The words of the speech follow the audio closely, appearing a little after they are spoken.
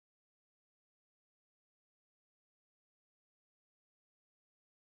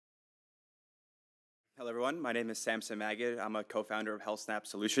Hello, everyone. My name is Samson Magid. I'm a co-founder of HealthSnap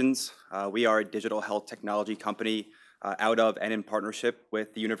Solutions. We are a digital health technology company out of and in partnership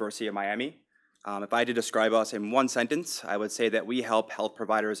with the University of Miami. If I had to describe us in one sentence, I would say that we help health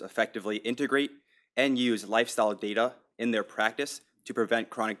providers effectively integrate and use lifestyle data in their practice to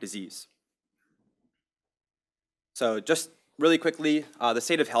prevent chronic disease. So just really quickly, the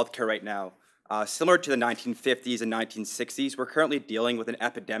state of healthcare right now, similar to the 1950s and 1960s, we're currently dealing with an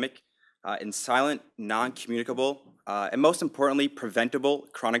epidemic in silent, non-communicable, and most importantly, preventable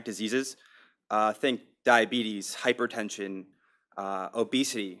chronic diseases. Think diabetes, hypertension,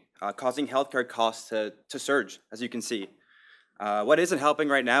 obesity, causing healthcare costs to surge, as you can see. What isn't helping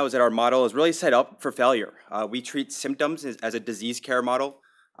right now is that our model is really set up for failure. We treat symptoms as a disease care model,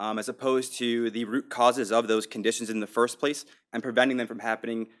 as opposed to the root causes of those conditions in the first place and preventing them from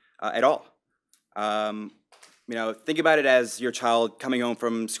happening at all. Think about it as your child coming home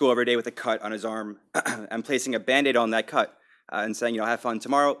from school every day with a cut on his arm and placing a Band-Aid on that cut and saying, have fun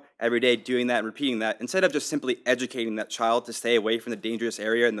tomorrow, every day doing that and repeating that, instead of just simply educating that child to stay away from the dangerous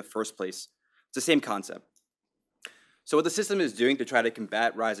area in the first place. It's the same concept. So what the system is doing to try to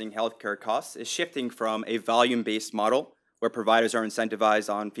combat rising healthcare costs is shifting from a volume-based model where providers are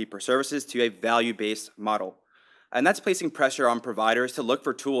incentivized on fee-for-services to a value-based model. And that's placing pressure on providers to look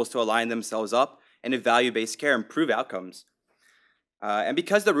for tools to align themselves up and in value-based care improve outcomes. And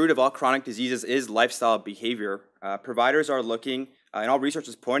because the root of all chronic diseases is lifestyle behavior, providers are looking, and all research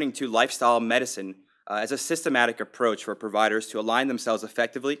is pointing to lifestyle medicine as a systematic approach for providers to align themselves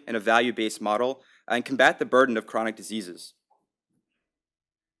effectively in a value-based model and combat the burden of chronic diseases.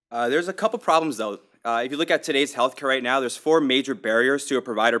 There's a couple problems though. If you look at today's healthcare right now, there's 4 major barriers to a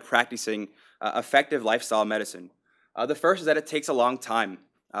provider practicing effective lifestyle medicine. The first is that it takes a long time.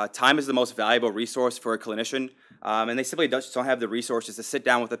 Time is the most valuable resource for a clinician, and they simply just don't have the resources to sit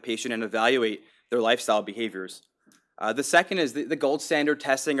down with a patient and evaluate their lifestyle behaviors. The second is the gold standard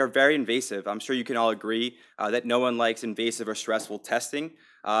testing are very invasive. I'm sure you can all agree that no one likes invasive or stressful testing,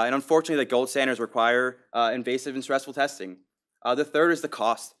 and unfortunately the gold standards require invasive and stressful testing. The third is the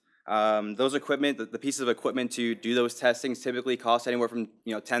cost. Those equipment, the pieces of equipment to do those testings typically cost anywhere from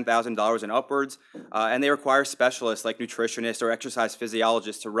 $10,000 and upwards, and they require specialists like nutritionists or exercise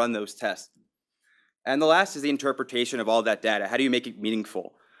physiologists to run those tests. And the last is the interpretation of all that data. How do you make it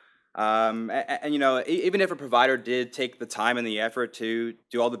meaningful? Even if a provider did take the time and the effort to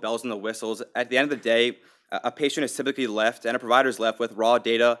do all the bells and the whistles, at the end of the day, a patient is typically left and a provider is left with raw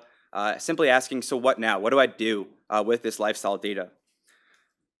data, simply asking, so what now? What do I do with this lifestyle data?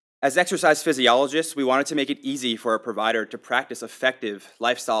 As exercise physiologists, we wanted to make it easy for a provider to practice effective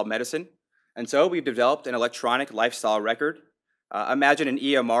lifestyle medicine. And so we've developed an electronic lifestyle record. Imagine an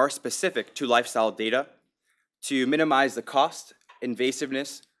EMR specific to lifestyle data to minimize the cost,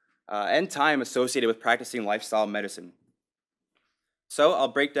 invasiveness, and time associated with practicing lifestyle medicine. So I'll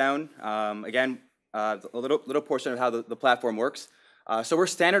break down, again, a little portion of how the platform works. So we're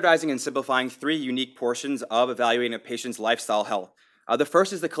standardizing and simplifying 3 unique portions of evaluating a patient's lifestyle health. The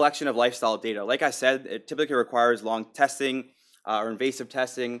first is the collection of lifestyle data. Like I said, it typically requires long testing or invasive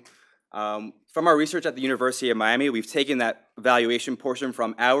testing. From our research at the University of Miami, we've taken that evaluation portion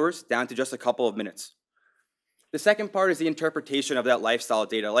from hours down to just a couple of minutes. The second part is the interpretation of that lifestyle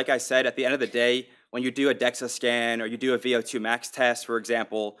data. Like I said, at the end of the day, when you do a DEXA scan or you do a VO2 max test, for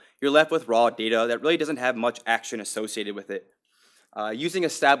example, you're left with raw data that really doesn't have much action associated with it. Using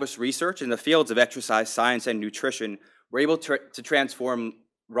established research in the fields of exercise science and nutrition, we're able to transform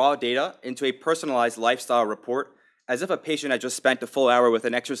raw data into a personalized lifestyle report as if a patient had just spent a full hour with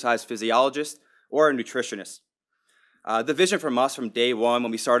an exercise physiologist or a nutritionist. The vision from us from day one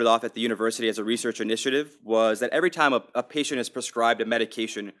when we started off at the university as a research initiative was that every time a patient is prescribed a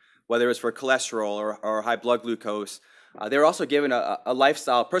medication, whether it's for cholesterol or high blood glucose, they're also given a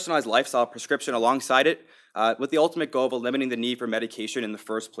personalized lifestyle prescription alongside it with the ultimate goal of eliminating the need for medication in the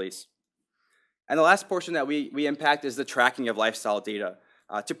first place. And the last portion that we impact is the tracking of lifestyle data.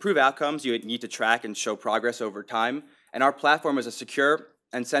 To prove outcomes, you need to track and show progress over time, and our platform is a secure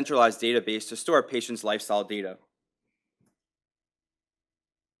and centralized database to store patients' lifestyle data.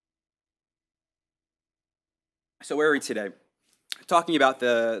 So where are we today? Talking about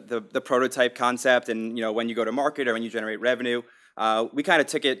the prototype concept and when you go to market or when you generate revenue, we kind of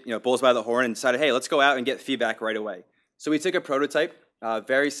took it bulls by the horn and decided, hey, let's go out and get feedback right away. So we took a prototype,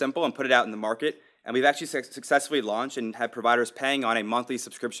 very simple, and put it out in the market. And we've actually successfully launched and had providers paying on a monthly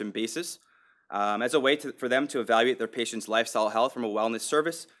subscription basis as a way for them to evaluate their patients' lifestyle health from a wellness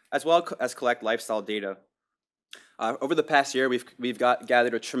service, as well as collect lifestyle data. Over the past year, we've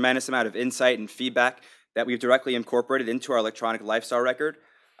gathered a tremendous amount of insight and feedback that we've directly incorporated into our electronic lifestyle record.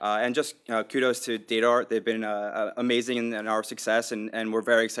 And just kudos to DataArt. They've been amazing in our success, and we're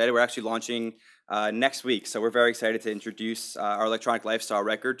very excited. We're actually launching next week, so we're very excited to introduce our electronic lifestyle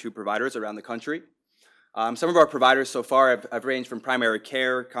record to providers around the country. Some of our providers so far have ranged from primary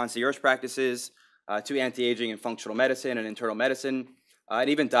care, concierge practices, to anti-aging and functional medicine and internal medicine, and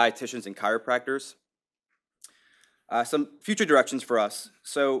even dietitians and chiropractors. Some future directions for us.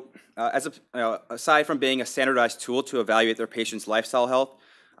 So aside from being a standardized tool to evaluate their patients' lifestyle health,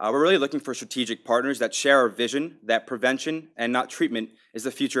 we're really looking for strategic partners that share our vision that prevention and not treatment is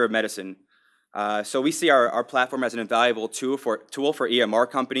the future of medicine. So we see our platform as an invaluable tool for EMR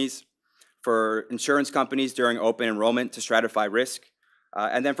companies, for insurance companies during open enrollment to stratify risk,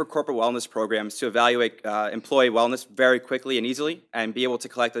 and then for corporate wellness programs to evaluate employee wellness very quickly and easily and be able to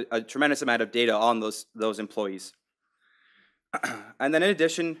collect a tremendous amount of data on those employees. And then in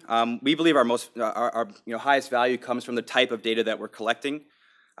addition, we believe our highest value comes from the type of data that we're collecting.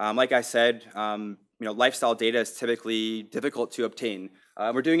 Like I said, lifestyle data is typically difficult to obtain.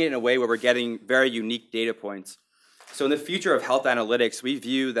 We're doing it in a way where we're getting very unique data points. So in the future of health analytics, we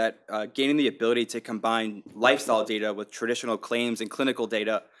view that gaining the ability to combine lifestyle data with traditional claims and clinical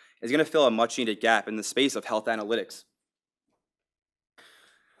data is going to fill a much-needed gap in the space of health analytics.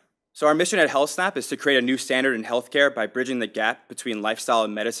 So our mission at HealthSnap is to create a new standard in healthcare by bridging the gap between lifestyle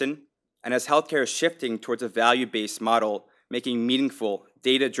and medicine. And as healthcare is shifting towards a value-based model, making meaningful,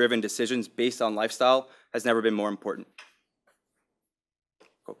 data-driven decisions based on lifestyle has never been more important.